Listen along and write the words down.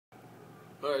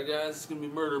Alright guys, it's gonna be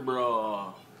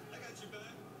Murderbrawl. I got you back.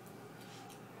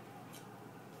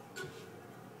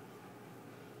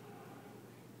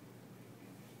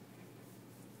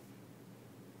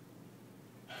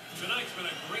 Tonight's been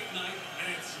a great night,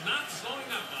 and it's not slowing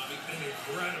up, Bobby. An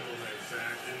incredible night,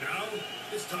 Zach. And now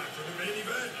it's time for the main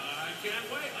event. I can't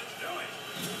wait. Let's do it.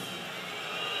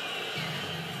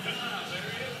 Ah, there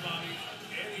he is, Bobby.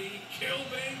 Eddie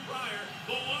Killbane Pryor,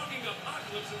 the walking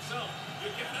apocalypse himself. You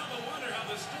can't help but wonder how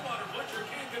the Stillwater Butcher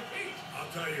can compete. I'll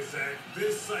tell you, Zach,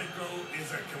 this psycho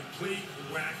is a complete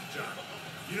whack job.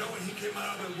 You know, when he came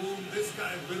out of the womb, this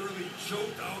guy literally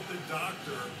choked out the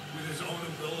doctor with his own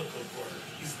umbilical cord.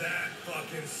 He's that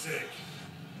fucking sick.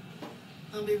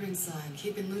 I'll be ringside,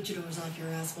 keeping luchadors off your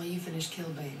ass while you finish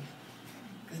Killbane.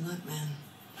 Good luck, man.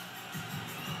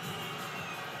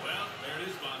 Well, there it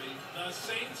is, Bobby. The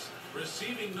Saints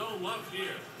receiving no love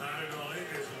here. Not at all. It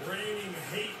is raining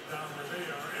hate down where they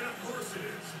are. And of course it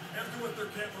is. After what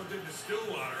their capo did to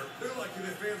Stillwater, they're lucky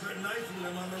their fans are knifing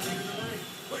them on the way to the ring.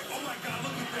 Wait, oh my God,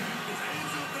 look at that. It's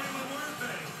Angel de la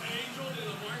Muerte. Angel de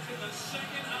la Muerte, the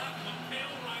second half of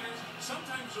Pale Riders,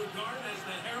 sometimes regarded as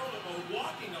the herald of a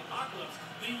walking apocalypse,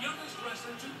 the youngest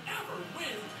wrestler to ever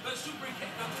win the Super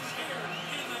Kick-Up is here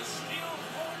in the Steel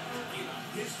Court Arena.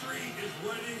 History is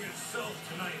writing itself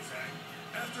tonight, Zach.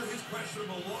 After his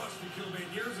questionable loss to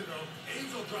Killbane years ago,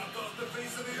 Angel dropped off the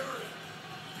face of the earth.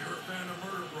 If you're a fan of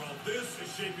Murderbrawl, this is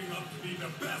shaping up to be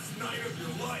the best night of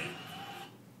your life.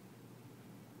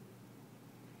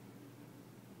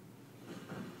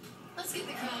 Let's get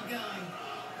the crowd going.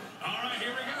 All right,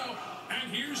 here we go.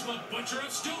 And here's the Butcher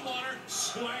of Stillwater,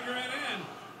 swaggering in.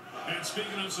 And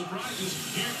speaking of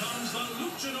surprises, here comes the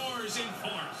Luchadors in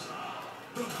force.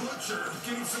 The Butcher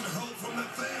getting some help from the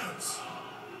fans.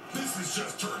 This has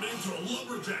just turned into a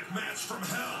lumberjack match from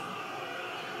hell.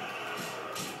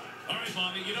 All right,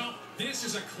 Bobby, you know, this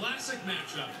is a classic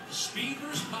matchup. Speed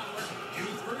versus power,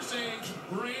 youth versus age,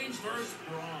 brains versus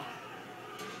brawn.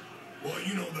 Well,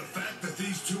 you know, the fact that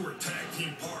these two are tag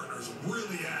team partners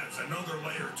really adds another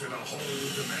layer to the whole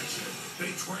dimension.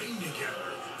 They train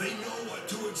together. They know what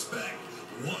to expect.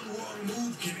 One wrong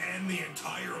move can end the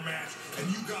entire match,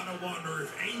 and you gotta wonder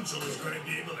if Angel is going to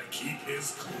be able to keep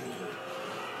his cool.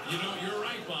 You know, you're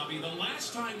right, Bobby. The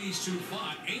last time these two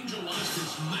fought, Angel lost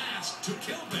his mask to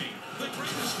Killbane, the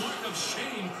greatest mark of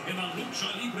shame in the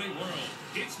Lucha Libre world.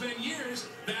 It's been years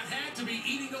that had to be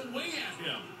eating away at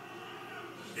him.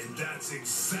 And that's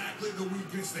exactly the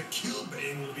weakness that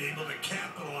Killbane will be able to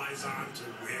capitalize on to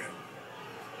win.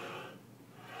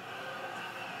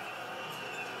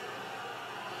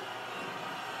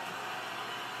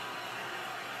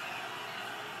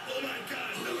 Oh my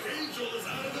God, the Angel is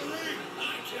out of the ring!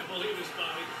 I can't believe this,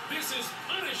 Bobby. This is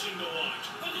punishing to watch.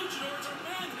 The Luchadors are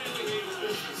manhandling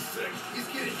Angel. This is sick. He's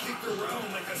getting kicked around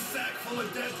like a sack full of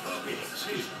dead puppies.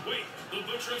 Jeez, wait. The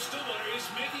Butcher of Stillwater is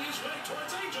making his way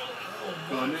towards Angel.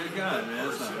 Oh, new guy, man.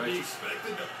 That's not right.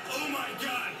 Expected to... Oh my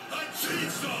God! A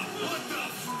chainsaw! What the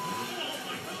f... Oh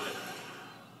my God!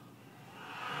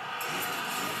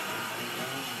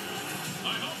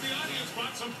 I hope the audience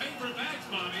brought some paper bags,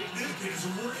 Bobby. It is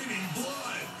raining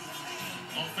blood!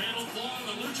 A fatal flaw in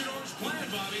the Luchadors' plan,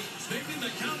 Bobby. They didn't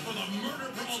account for the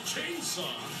Murderbrawl chainsaw.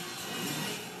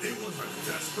 It was a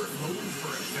desperate move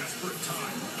for a desperate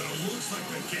time, but it looks like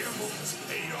the gamble has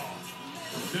paid off.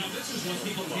 Now this is what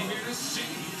people came here to see.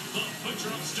 The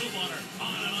Butcher of Stillwater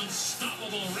on an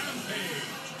unstoppable rampage.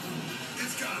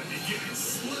 It's gotta be getting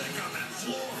slick on that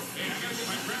floor. Hey, I gotta get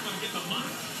my grandma to get the mop.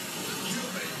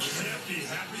 Killbane can't be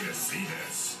happy to see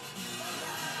this.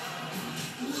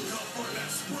 Look how far that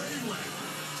spray went.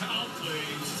 Towel,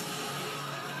 please.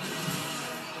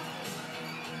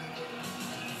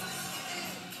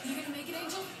 You gonna make it,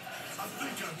 Angel? I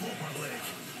think I broke my leg.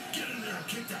 Get in there and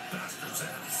kick that bastard's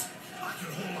ass. I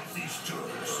can hold up these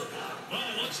jurors. Well,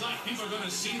 it looks like people are going to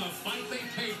see the fight they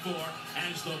paid for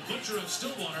as the Butcher of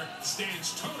Stillwater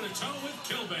stands toe-to-toe with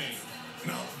Killbane.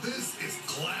 Now, this is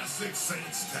classic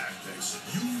Saints tactics.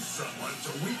 Use someone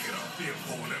to weaken up the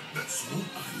opponent that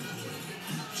swooped you and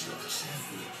beat your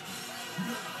champion.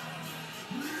 Now,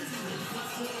 leave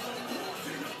before the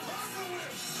walking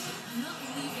apocalypse! I'm not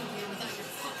leaving here without your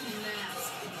fucking mask.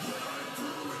 When I'm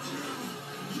through with you,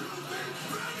 you'll be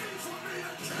begging for me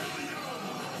to kill you!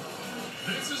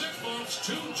 This is it, folks.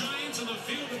 Two giants in the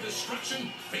field of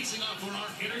destruction facing off for our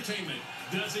entertainment.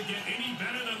 Does it get any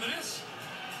better than this?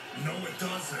 No, it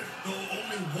doesn't. Though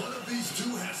only one of these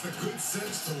two has the good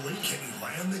sense to link and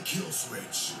land the kill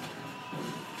switch.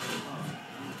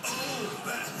 Oh,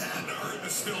 that had to hurt the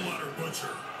Stillwater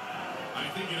Butcher. I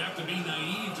think you'd have to be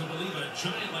naive to believe a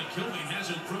giant like Kilbane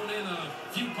hasn't thrown in a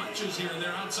few punches here and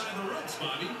there outside the ropes,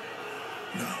 Bobby.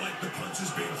 Not like the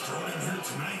punches being thrown in here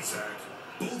tonight, Zach.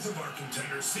 Both of our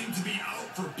contenders seem to be out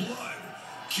for blood.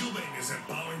 Kilbane isn't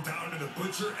bowing down to the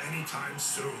Butcher anytime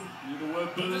soon.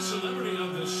 But this celebrity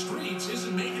of the streets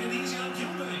isn't making it easy on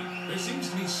Kilbane. There seems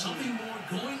to be something more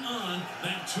going on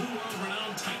than two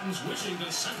world-renowned titans wishing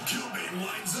to set. Kilbane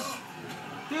lines up.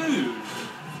 Dude.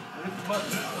 That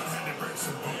one had to break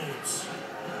some bones.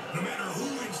 No matter who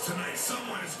wins tonight,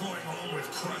 someone is going home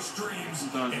with crushed dreams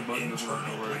and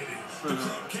internal bleeding. The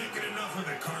crowd can't get enough of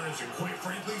the carnage, and quite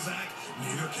frankly, Zach,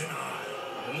 neither can I.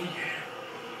 Oh, yeah.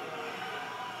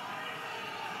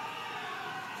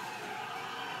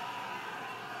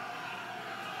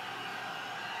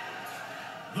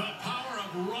 The power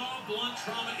of raw blunt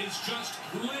trauma is just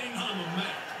laying on the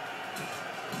mat.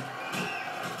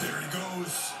 There he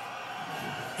goes.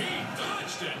 He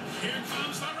dodged it. Here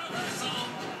comes the reversal.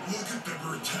 Look at the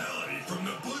brutality from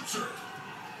the Butcher.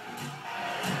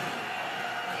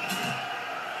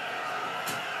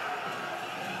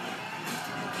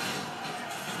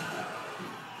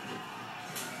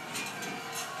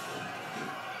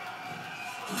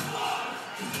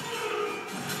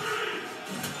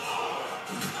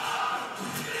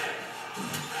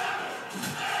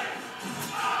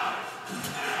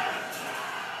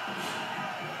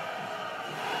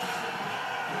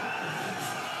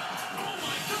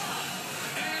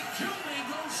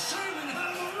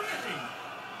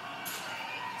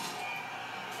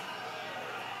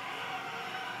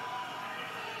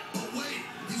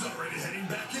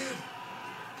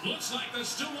 Looks like the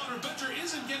Stillwater Butcher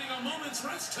isn't getting a moment's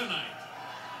rest tonight.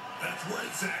 That's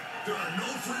right, Zach. There are no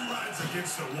free rides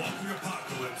against the walking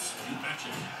apocalypse. You betcha.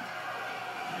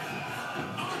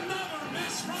 Another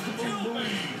miss from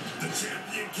Kilbane. The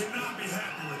champion cannot be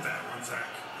happy with that one, Zach.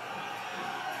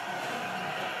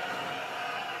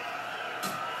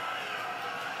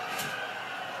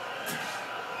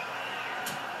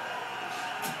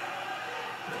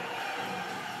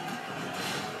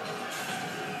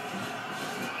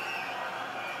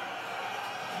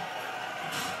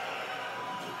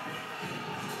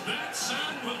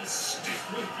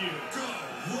 With you. Go,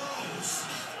 Rose!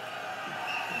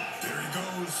 There he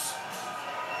goes.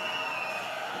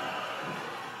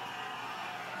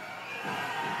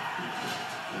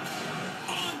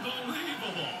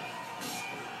 Unbelievable.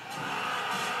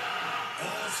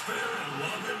 All's fair in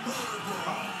love and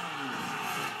Murderbrawl.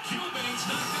 Kilbane's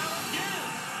knocked out again.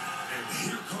 And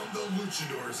here come the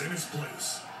luchadors in his place.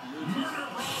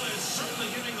 Murderbrawl is certainly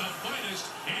giving the finest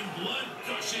and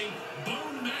blood-gushing,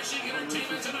 bone-mashing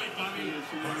entertainment tonight, Bobby.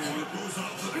 Our heart goes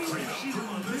out to the cleanup crew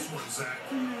on this one, Zach.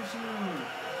 You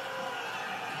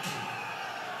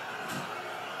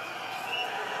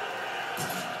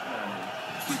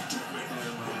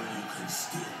can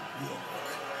still walk.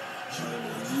 You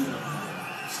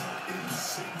realize how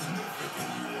insignificant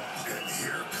you are. And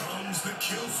here comes the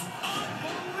kill switch.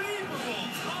 Unbelievable!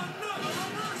 Another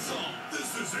reversal! This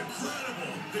is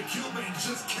incredible! The Kilbane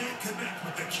just can't connect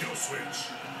with the kill switch.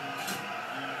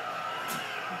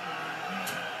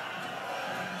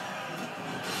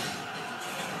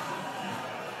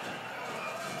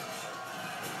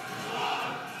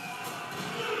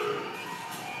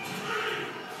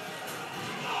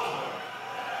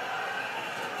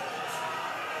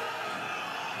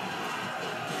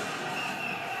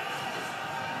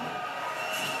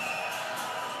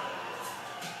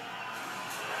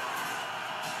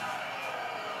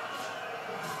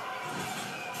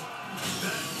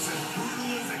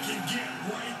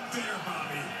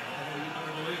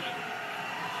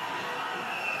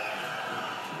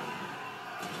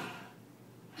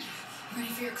 Ready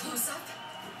for your close-up?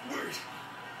 Wait!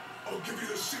 I'll give you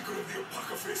the secret of the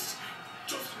apocalypse.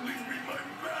 Just leave me my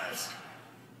mask!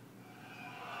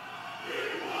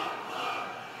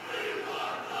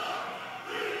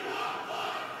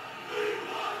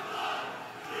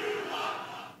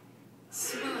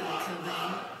 Swirl,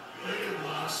 Kilbane.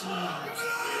 Regulation lodge.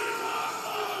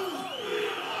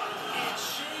 It's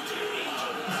shades of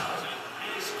Angel Mountain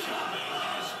as Kilbane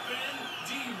has been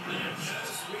demolished.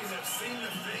 Yes, we have seen the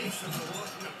face of the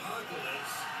walking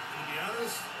apocalypse. To be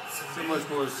honest, So much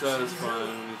more satisfying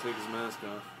when you take his mask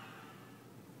off.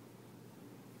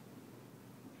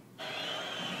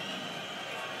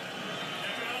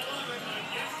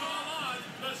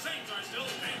 The Saints are still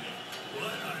standing.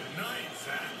 what a night,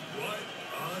 Zach. What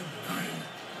a night.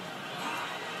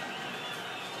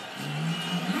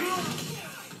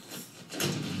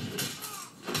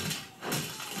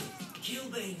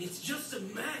 Kilbane, it's just a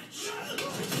match.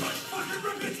 It's my fucking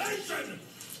reputation!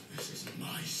 This is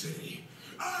my city.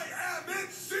 I am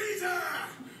its Caesar!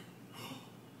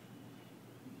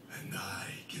 And I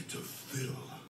get to fiddle